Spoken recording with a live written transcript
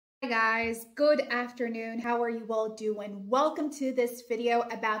Hi guys, good afternoon. How are you all doing? Welcome to this video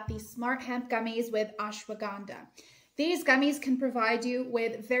about the Smart Hemp Gummies with ashwagandha. These gummies can provide you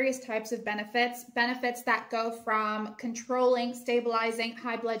with various types of benefits that go from controlling, stabilizing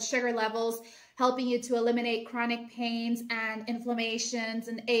high blood sugar levels, helping you to eliminate chronic pains and inflammations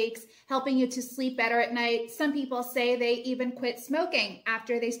and aches, helping you to sleep better at night. Some people say they even quit smoking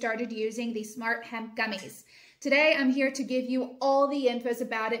after they started using the Smart Hemp Gummies. Today, I'm here to give you all the infos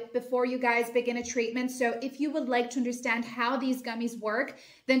about it before you guys begin a treatment. So if you would like to understand how these gummies work,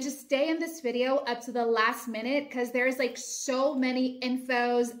 then just stay in this video up to the last minute because there's like so many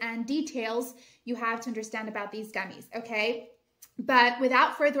infos and details you have to understand about these gummies, okay? But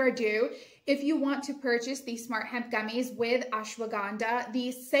without further ado, if you want to purchase the Smart Hemp Gummies with ashwagandha,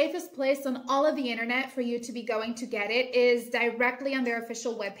 the safest place on all of the internet for you to be going to get it is directly on their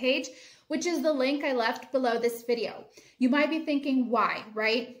official webpage, which is the link I left below this video. You might be thinking, why,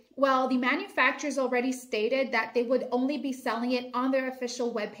 right? Well, the manufacturers already stated that they would only be selling it on their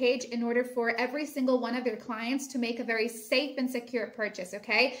official webpage in order for every single one of their clients to make a very safe and secure purchase,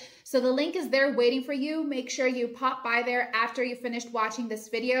 okay? So the link is there waiting for you. Make sure you pop by there after you finished watching this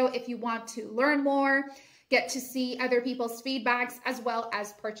video if you want to learn more, get to see other people's feedbacks, as well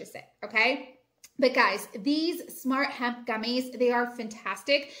as purchase it, okay? But guys, these Smart Hemp Gummies, they are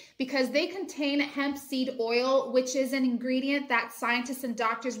fantastic because they contain hemp seed oil, which is an ingredient that scientists and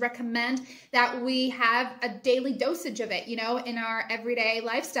doctors recommend that we have a daily dosage of it, in our everyday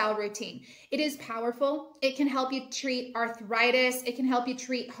lifestyle routine. It is powerful. It can help you treat arthritis. It can help you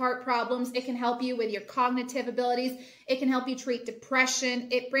treat heart problems. It can help you with your cognitive abilities. It can help you treat depression.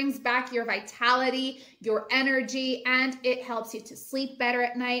 It brings back your vitality, your energy, and it helps you to sleep better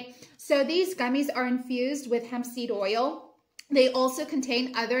at night. So these gummies are infused with hemp seed oil. They also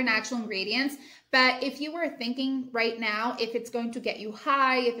contain other natural ingredients, but if you were thinking right now if it's going to get you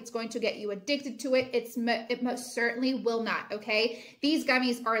high, if it's going to get you addicted to it, it most certainly will not, okay? These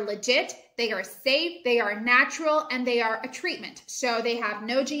gummies are legit, they are safe, they are natural, and they are a treatment. So they have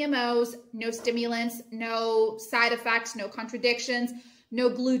no GMOs, no stimulants, no side effects, no contradictions, no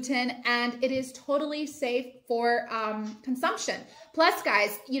gluten, and it is totally safe for consumption. Plus,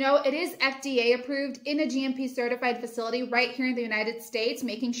 guys, it is FDA approved in a GMP certified facility right here in the United States,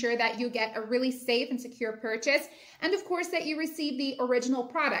 making sure that you get a really safe and secure purchase, and of course that you receive the original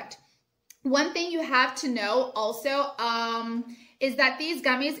product. One thing you have to know also is that these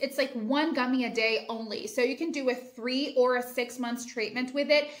gummies, it's like one gummy a day only. So you can do a 3 or a 6 months treatment with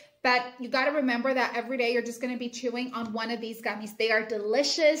it. But you got to remember that every day you're just going to be chewing on one of these gummies. They are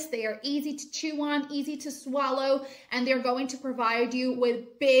delicious. They are easy to chew on, easy to swallow, and they're going to provide you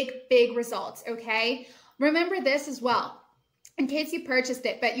with big results, okay? Remember this as well. In case you purchased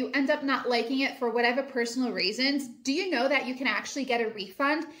it, but you end up not liking it for whatever personal reasons, do you know that you can actually get a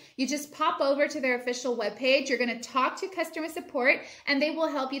refund? You just pop over to their official webpage, you're going to talk to customer support, and they will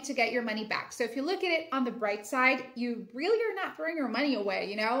help you to get your money back. So if you look at it on the bright side, you really are not throwing your money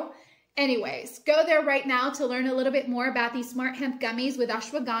away, Anyways, go there right now to learn a little bit more about these Smart Hemp Gummies with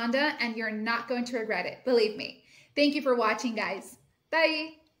ashwagandha, and you're not going to regret it. Believe me. Thank you for watching, guys.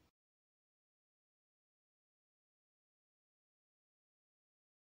 Bye.